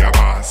a chef your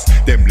boss.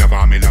 Them love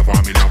on me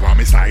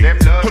style.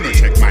 Who no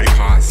check my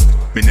past.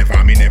 Me never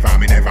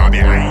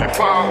behind.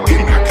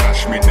 In a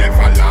clash me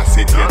never lost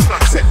it yet.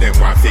 Set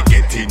them off to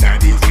get in a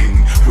the thing.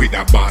 With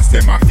a boss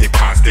them off to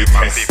pass the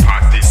test.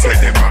 Set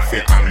them off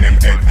to on them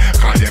head.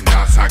 Call them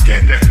last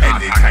again.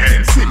 Anytime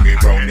them see me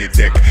round the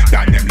deck,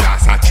 then them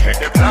last a check.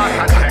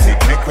 Got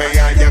it make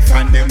where you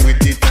find them with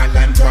the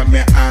talent from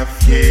me have,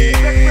 yeah.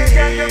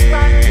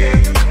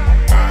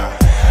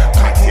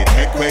 Cut it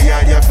heck where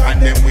you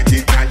find them with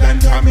the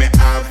talent from me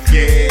have,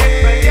 yeah.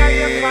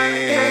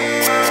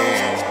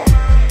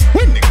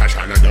 When the cash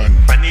all done,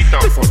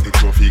 before the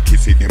trophy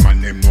kiss it, them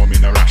and them know me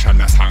no rush and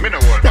no song. Them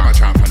a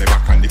champ on the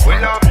back and the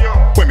front.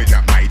 When me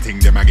drop my thing,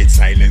 them a get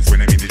silence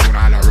when I'm in the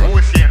journal all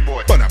around.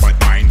 But about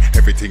mine,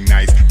 everything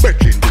nice,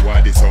 Berlin do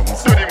all the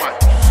songs.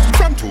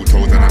 From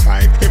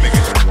 2005, he make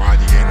it on all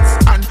the ends.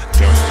 And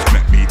just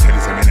let me tell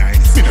you something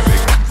nice. Me no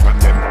big man from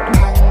them.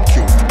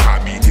 Cute,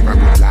 call me live a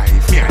good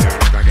life. Me and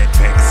never get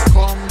text.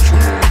 Come true,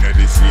 you know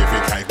the slave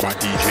type of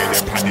DJ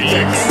them on the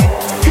legs.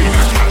 In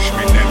a cash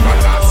me never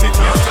lost it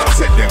yet.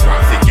 Set them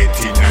off to get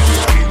in and the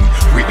thing.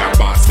 With a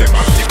boss them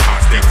off to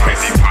pass the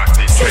press.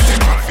 Set them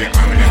off to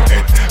on them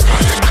head.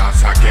 Call them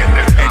last again.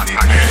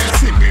 Anytime they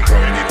see me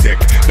round the deck,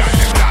 then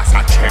them last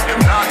a check.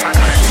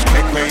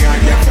 Make way on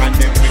you and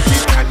them with the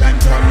talent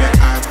from your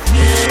app,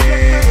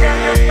 yeah.